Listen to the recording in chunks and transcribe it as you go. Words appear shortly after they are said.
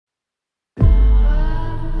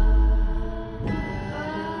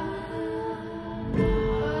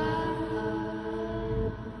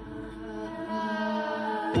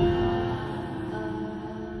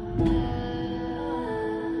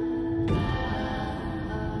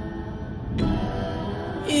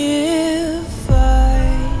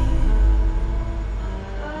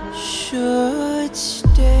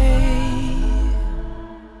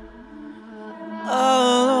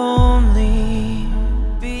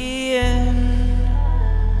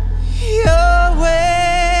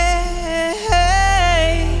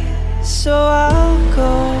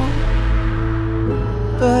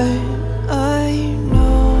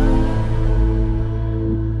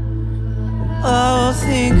I'll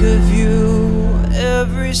think of you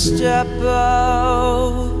every step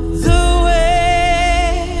of the way.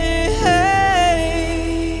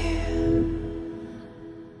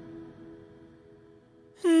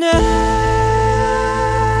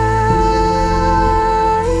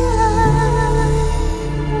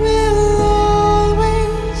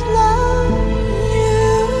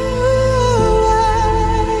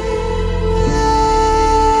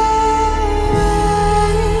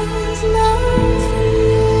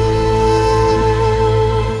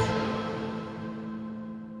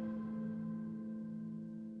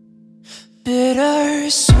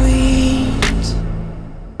 Bittersweet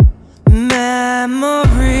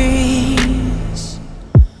memories,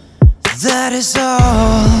 that is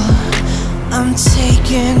all I'm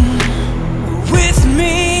taking with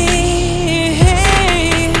me.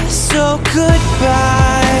 So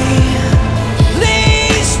goodbye,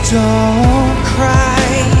 please don't cry.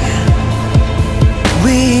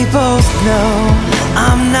 We both know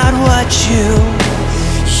I'm not what you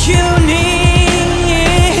need.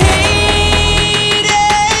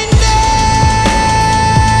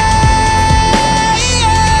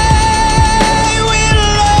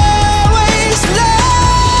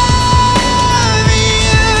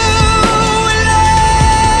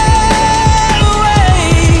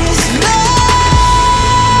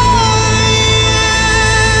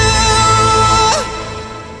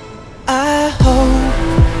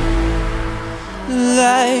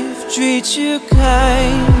 Life treats you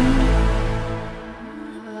kind,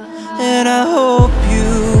 and I hope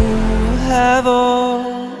you have all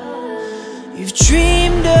you've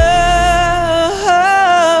dreamed of,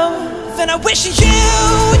 and I wish you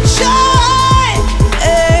joy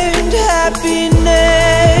and happiness.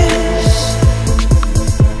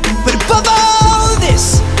 But above all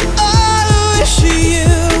this, I wish you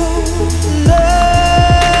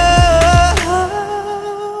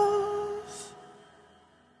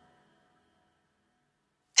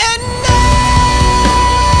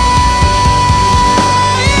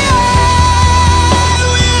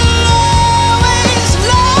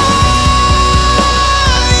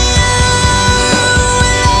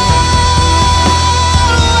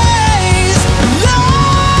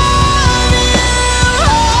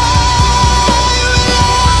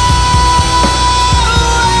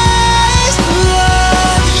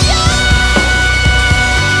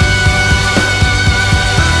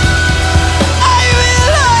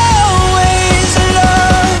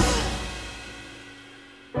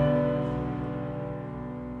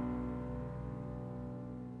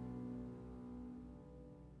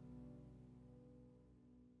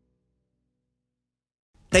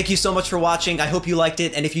Thank you so much for watching. I hope you liked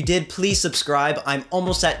it, and if you did, please subscribe. I'm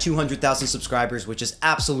almost at 200,000 subscribers, which is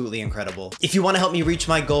absolutely incredible. If you want to help me reach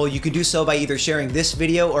my goal, you can do so by either sharing this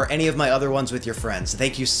video or any of my other ones with your friends.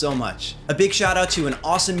 Thank you so much. A big shout out to an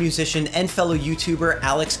awesome musician and fellow YouTuber,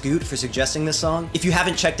 Alex Goot, for suggesting this song. If you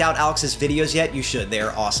haven't checked out Alex's videos yet, you should. They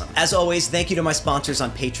are awesome. As always, thank you to my sponsors on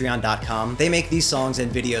patreon.com. They make these songs and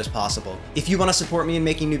videos possible. If you want to support me in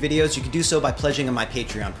making new videos, you can do so by pledging on my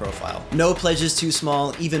Patreon profile. No pledge is too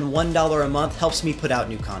small. Even $1 a month helps me put out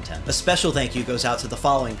new content. A special thank you goes out to the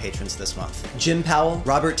following patrons this month: Jim Powell,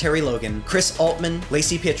 Robert Terry Logan, Chris Altman,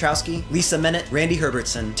 Lacey Pietrowski, Lisa Mennett, Randy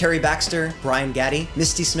Herbertson, Terry Baxter, Brian Gaddy,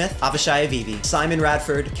 Misty Smith, Avishai Avivi, Simon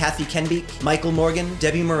Radford, Kathy Kenbeek, Michael Morgan,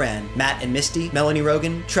 Debbie Moran, Matt and Misty, Melanie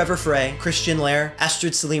Rogan, Trevor Frey, Christian Lair,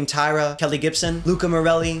 Astrid Salim Tyra, Kelly Gibson, Luca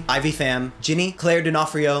Morelli, Ivy Pham, Ginny, Claire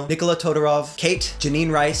D'Onofrio, Nicola Todorov, Kate,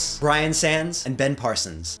 Janine Rice, Brian Sands, and Ben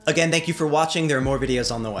Parsons. Again, thank you for watching. There are more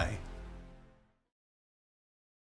videos on the way.